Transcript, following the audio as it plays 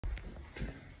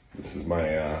This is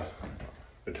my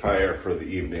attire for the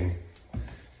evening,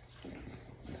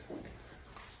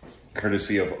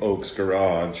 courtesy of Oak's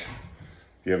Garage.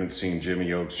 If you haven't seen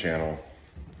Jimmy Oak's channel,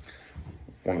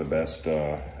 one of the best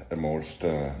and most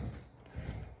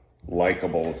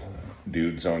likable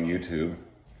dudes on YouTube.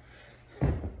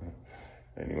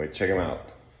 Anyway, check him out.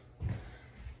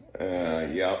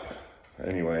 Yep.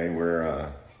 Anyway,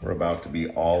 we're about to be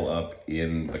all up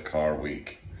in the car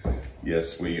week.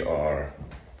 Yes, we are.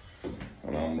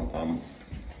 And I'm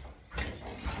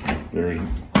very,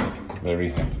 very,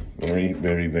 very,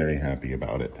 very, very happy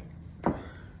about it.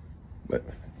 But,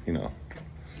 you know,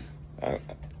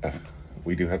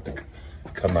 we do have to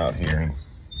come out here and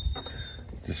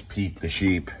just peep the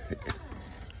sheep.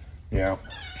 Yeah.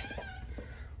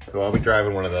 So I'll be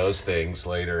driving one of those things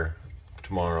later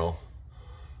tomorrow.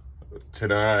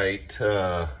 Tonight,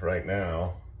 right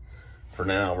now, for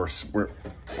now, we're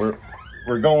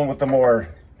going with the more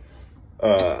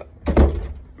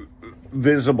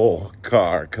visible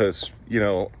car, because, you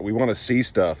know, we want to see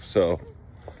stuff. So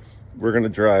we're gonna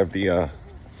drive the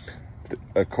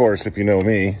of course, if you know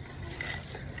me,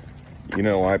 you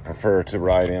know I prefer to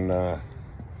ride in the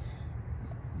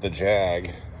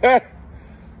Jag.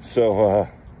 So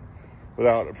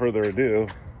without further ado,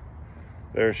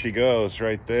 there she goes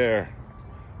right there,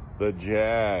 the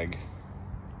Jag.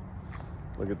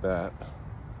 Look at that.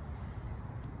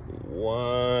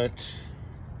 What?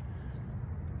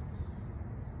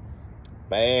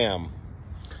 Bam.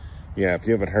 Yeah, if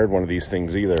you haven't heard one of these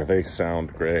things either, they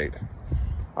sound great.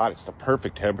 God, it's the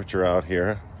perfect temperature out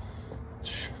here.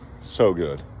 So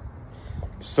good.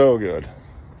 So good.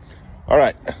 All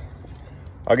right.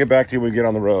 I'll get back to you when we get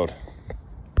on the road.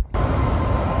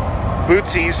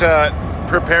 Bootsy's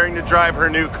preparing to drive her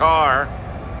new car.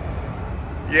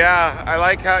 Yeah, I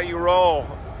like how you roll.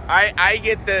 I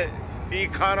get the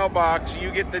Econo box,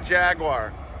 you get the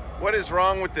Jaguar. What is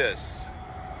wrong with this?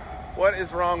 What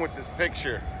is wrong with this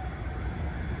picture?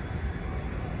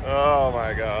 Oh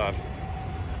my God.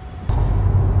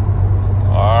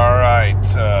 All right,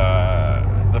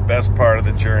 the best part of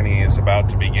the journey is about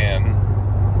to begin.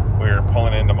 We're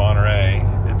pulling into Monterey.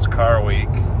 It's car week.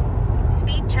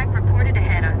 Speed check reported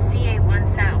ahead on CA1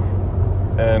 South.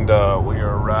 And we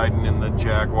are riding in the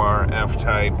Jaguar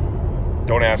F-Type.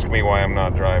 Don't ask me why I'm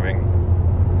not driving.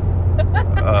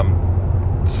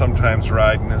 Sometimes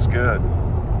riding is good.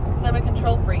 Because I'm a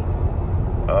control freak.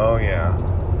 Oh yeah.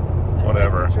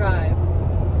 Whatever. I like to drive.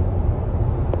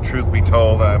 Truth be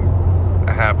told, I'm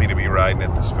happy to be riding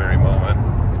at this very moment.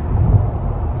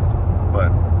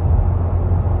 But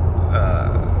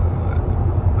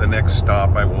the next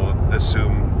stop, I will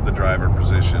assume the driver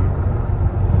position.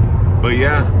 But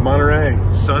yeah, Monterey,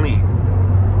 sunny,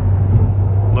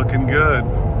 looking good.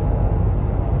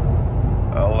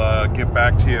 I'll get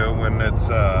back to you when it's,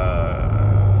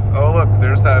 oh look,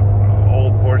 there's that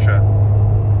old Porsche.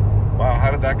 Wow, how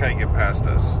did that guy get past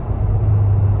us?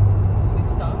 We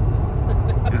stopped.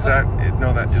 Is that,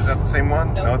 is that the same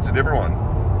one? Nope. No, it's a different one.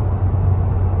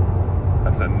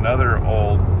 That's another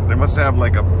old, they must have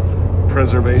like a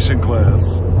preservation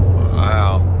class.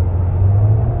 Wow.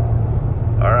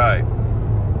 All right.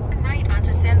 Right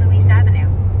onto San Luis Avenue.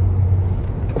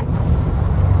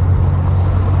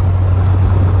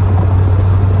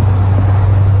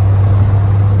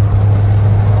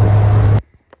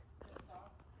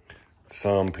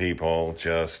 Some people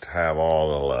just have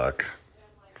all the luck.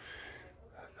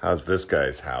 How's this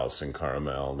guy's house in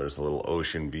Carmel? There's a little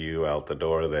ocean view out the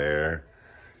door there.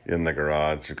 In the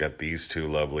garage, you've got these two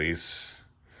lovelies.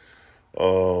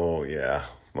 Oh, yeah,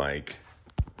 Mike.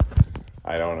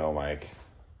 I don't know, Mike.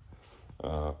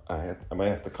 I might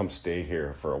have to come stay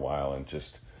here for a while and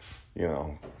just, you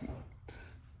know,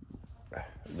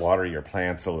 water your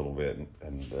plants a little bit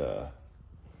and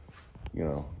you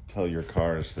know, tell your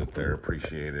cars that they're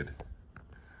appreciated.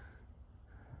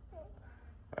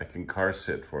 I can car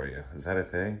sit for you. Is that a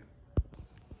thing?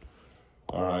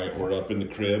 All right, we're up in the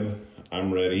crib.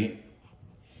 I'm ready.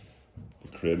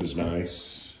 The crib is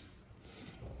nice.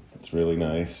 It's really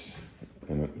nice.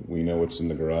 And we know what's in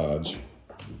the garage.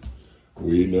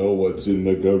 We know what's in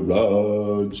the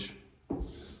garage.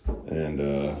 And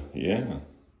yeah.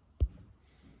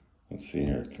 Let's see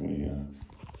here, can we,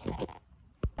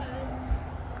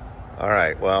 All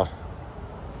right, well,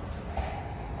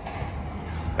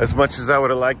 as much as I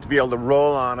would have liked to be able to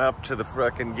roll on up to the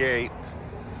frickin' gate,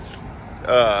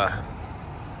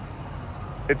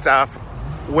 it's off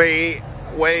way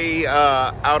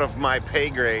out of my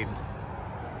pay grade.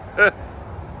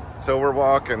 So we're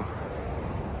walking,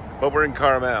 but we're in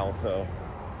Carmel, so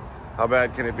how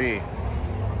bad can it be?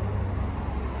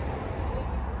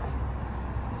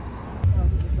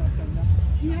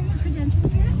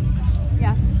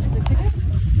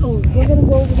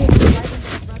 We are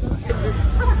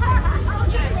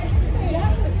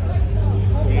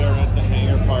at the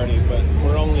hangar party, but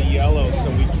we're only yellow, so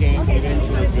we can't get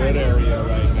into the good area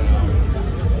right now.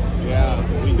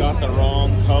 Yeah, we got the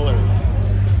wrong color.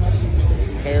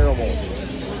 Terrible.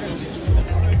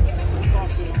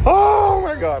 Oh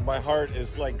my God, my heart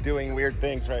is like doing weird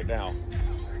things right now.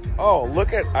 Oh,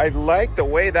 look at, I like the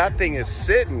way that thing is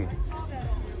sitting.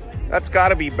 That's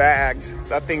gotta be bagged.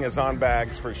 That thing is on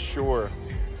bags for sure.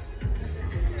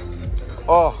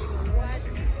 Oh.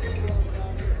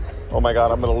 Oh my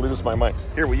God, I'm gonna lose my mind.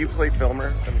 Here, will you play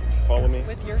filmer and follow me?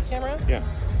 With your camera? Yeah.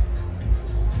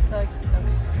 So, okay.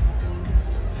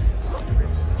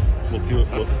 We'll do it.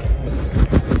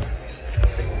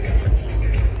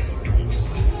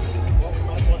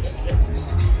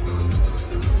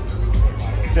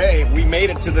 Okay, we made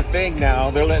it to the thing now.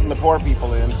 They're letting the poor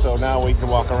people in, so now we can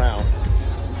walk around.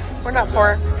 We're not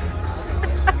poor.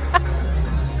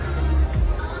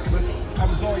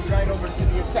 I'm going right over to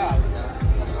the Italian.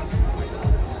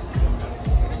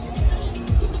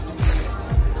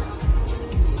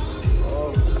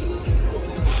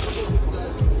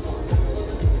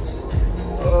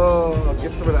 Oh,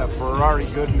 get some of that Ferrari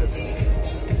goodness.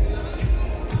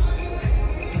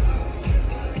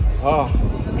 Oh.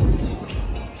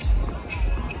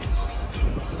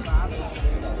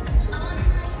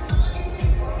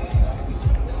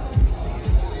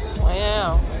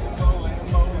 Wow.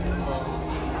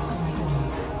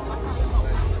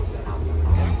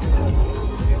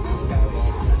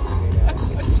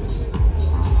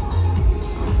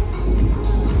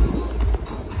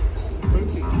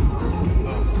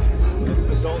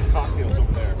 Adult cocktails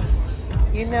over there.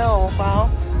 You know, wow.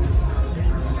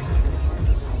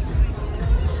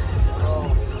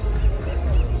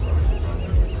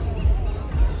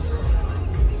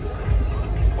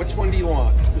 Which one do you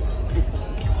want?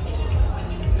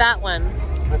 That one.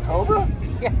 The Cobra?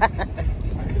 Yeah. I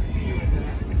can see you in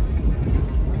there.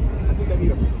 I think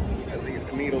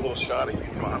I need a little shot of you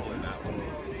bottling that one.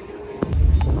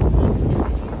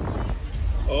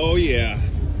 Oh yeah.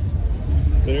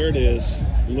 There it is.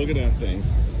 Look at that thing.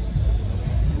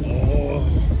 Oh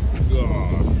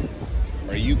God.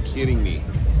 Are you kidding me?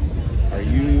 Are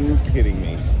you kidding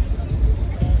me?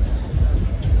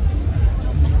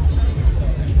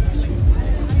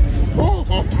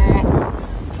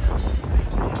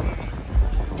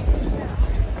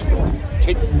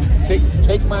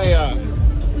 Take my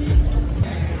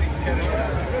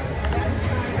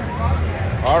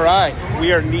All right,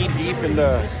 we are knee deep in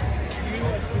the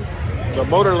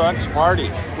Motorlux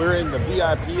party. We're in the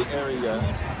VIP area,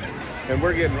 and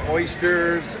we're getting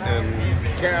oysters and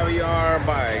caviar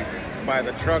by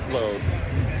the truckload.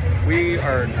 We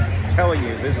are telling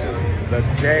you, this is the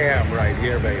jam right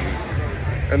here, baby.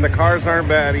 And the cars aren't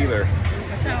bad either.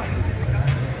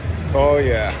 Oh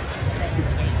yeah.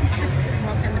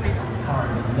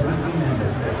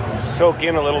 Soak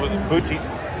in a little bit.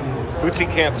 Bootsy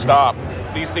can't stop.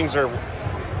 These things are,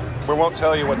 we won't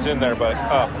tell you what's in there, but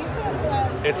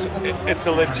it's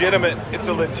a legitimate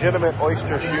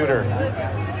oyster shooter.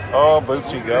 Oh,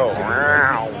 Bootsy, go.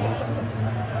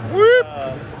 Whoop.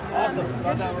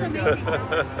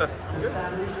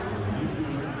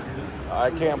 I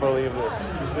can't believe this.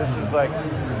 This is like,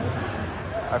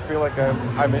 I feel like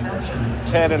I'm in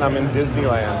 10 and I'm in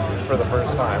Disneyland for the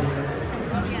first time.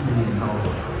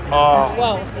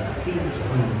 Whoa.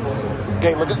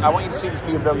 Okay, look at, I want you to see this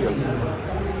BMW.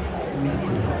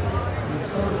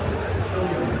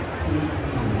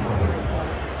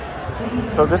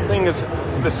 So this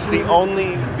is the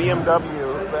only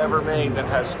BMW ever made that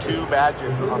has 2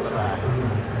 badges on the back.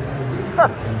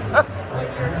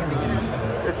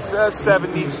 It says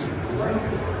 70s.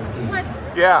 What?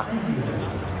 Yeah.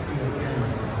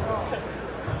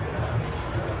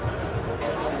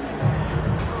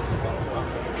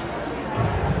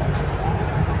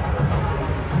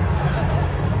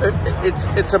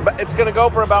 It's going to go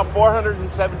for about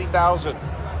 470,000.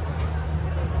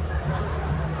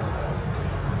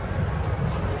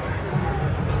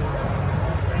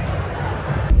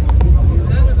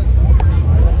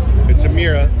 It's a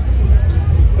Mira,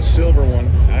 a silver one.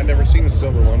 I've never seen a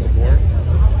silver one before.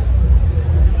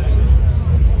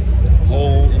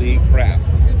 Holy crap.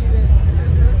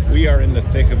 We are in the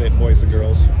thick of it, boys and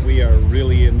girls. We are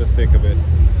really in the thick of it.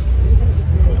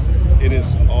 It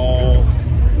is all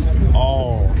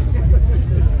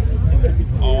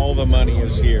the money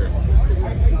is here.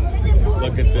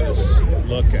 Look at this.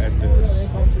 Look at this.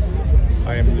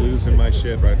 I am losing my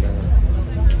shit right now.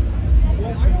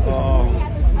 Oh.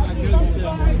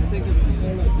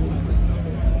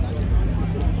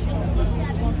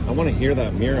 I want to hear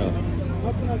that Mira.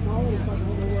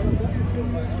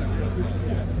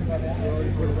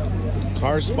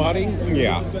 Car spotting?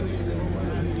 Yeah.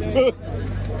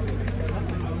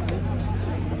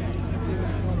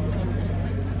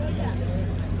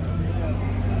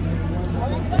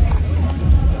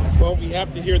 Well, we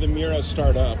have to hear the Miura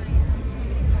start up.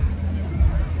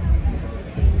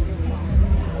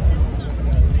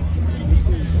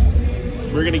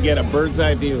 We're gonna get a bird's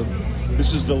eye view.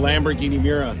 This is the Lamborghini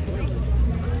Miura.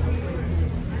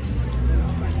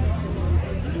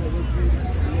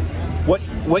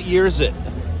 What year is it?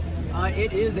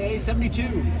 It is a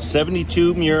 72.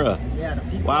 72 Miura. Yeah.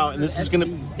 Wow, and this is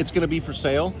it's gonna be for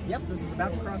sale? Yep, this is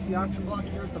about to cross the auction block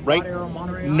here at the Right?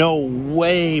 Monterey. No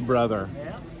way, brother.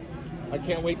 Yeah. I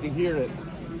can't wait to hear it.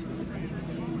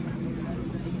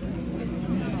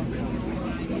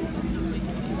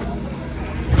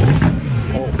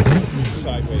 Oh,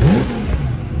 sideways.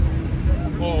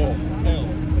 Oh, hell.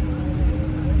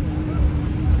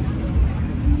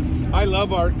 I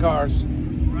love art cars.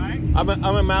 Right? I'm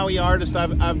a Maui artist.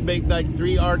 I've made like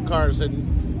 3 art cars,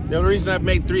 and the only reason I've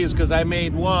made 3 is because I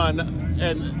made one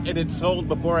and it sold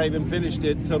before I even finished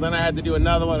it. So then I had to do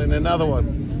another one and another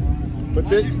one. But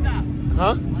Why'd you stop?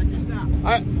 Huh? Why'd you stop?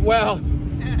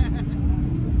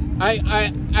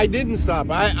 I didn't stop.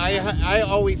 I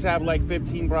always have like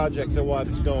 15 projects at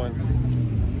once going.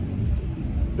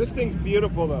 This thing's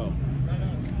beautiful though.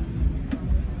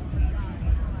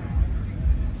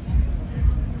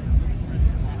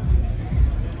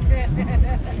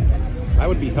 I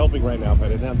would be helping right now if I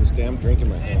didn't have this damn drink in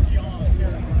my hand.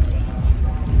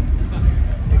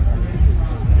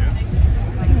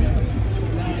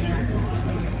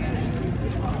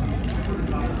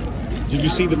 Did you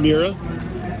see the Miura?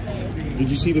 Did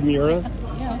you see the Miura?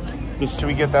 Yeah. Should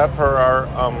we get that for our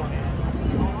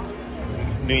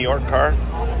New York car?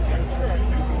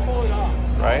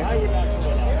 Right?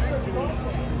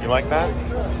 You like that?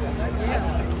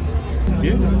 Yeah.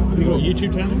 You got a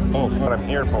YouTube channel? Oh, what I'm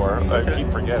here for. I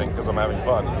keep forgetting because I'm having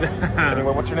fun.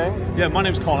 Anyway, what's your name? Yeah, my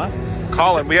name's Connor.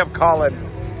 Colin. We have Colin.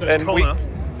 So and Connor.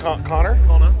 Connor?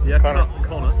 Connor. Yeah, Connor.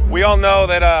 Connor. We all know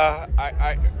that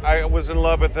I was in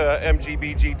love with the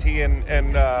MGB GT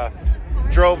and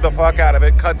drove the fuck out of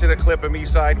it. Cut to the clip of me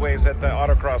sideways at the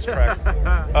autocross track.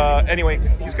 Anyway,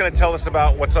 he's going to tell us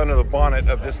about what's under the bonnet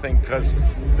of this thing because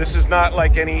this is not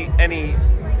like any.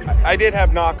 I did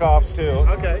have knockoffs too.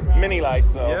 Okay. Mini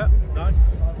lights though. Yeah, nice.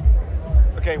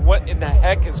 Okay, what in the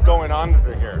heck is going on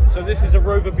under here? So this is a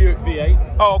Rover Buick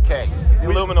V8. Oh, okay. The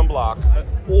aluminum block.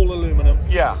 All aluminum.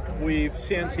 Yeah. We've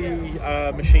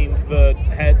CNC machined the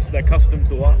heads. They're custom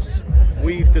to us.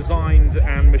 We've designed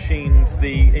and machined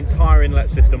the entire inlet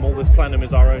system. All this plenum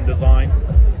is our own design.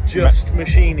 Just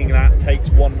machining that takes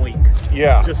 1 week.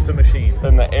 Yeah. Just to machine.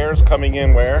 And the air's coming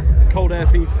in where? Cold air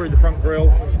feed through the front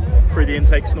grille, through the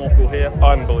intake snorkel here.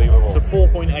 Unbelievable. It's a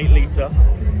 4.8 litre,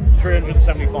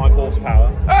 375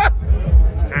 horsepower.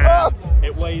 And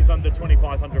it weighs under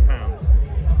 2,500 pounds.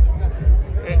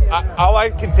 All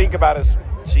I can think about is,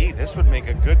 gee, this would make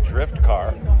a good drift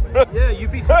car. Yeah,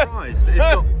 you'd be surprised. It's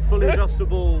got fully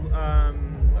adjustable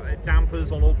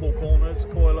dampers on all 4 corners,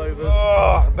 coilovers.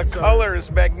 Oh, the color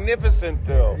is magnificent,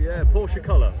 though. Yeah, Porsche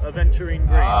colour, aventurine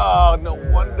green. Oh, no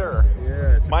wonder.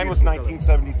 Yeah, it's a mine was beautiful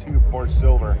 1972 Porsche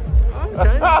Silver.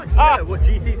 Okay, nice. Yeah, what,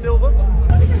 GT Silver?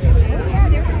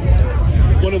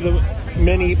 One of the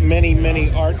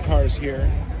many art cars here,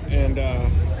 and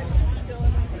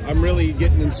I'm really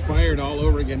getting inspired all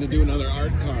over again to do another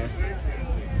art car.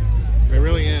 I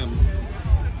really am.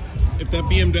 If that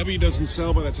BMW doesn't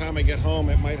sell by the time I get home,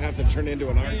 it might have to turn into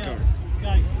an art car.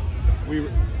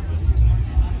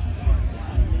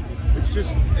 It's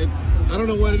just, I don't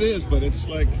know what it is, but it's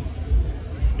like,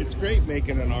 it's great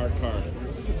making an art car.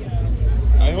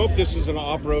 I hope this is an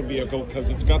off-road vehicle because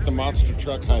it's got the monster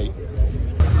truck height.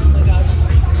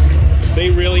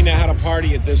 They really know how to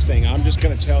party at this thing. I'm just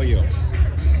going to tell you.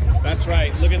 That's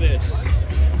right. Look at this.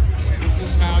 This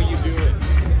is how you do it.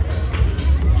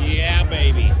 Yeah,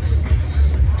 baby.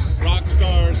 Rock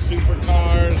stars,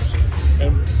 supercars,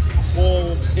 and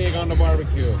full pig on the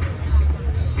barbecue.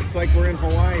 It's like we're in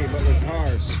Hawaii, but with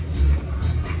cars.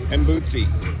 And Bootsy.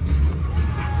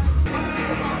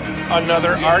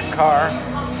 Another art car.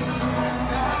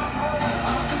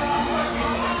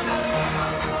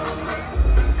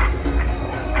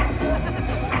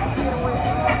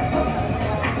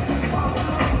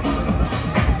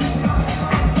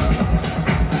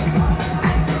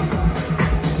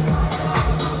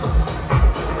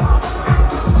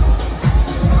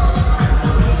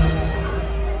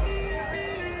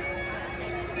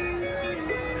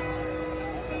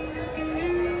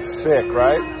 Sick,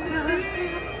 right?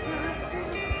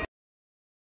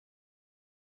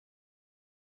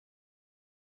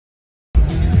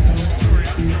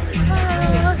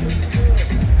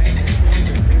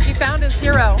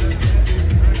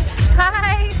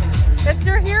 Hi. It's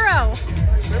your hero.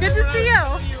 Good to see you.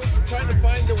 Trying to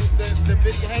find the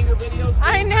video hanger videos.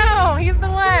 I know. He's the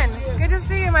one. Good to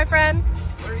see you, my friend.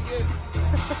 Very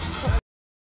good.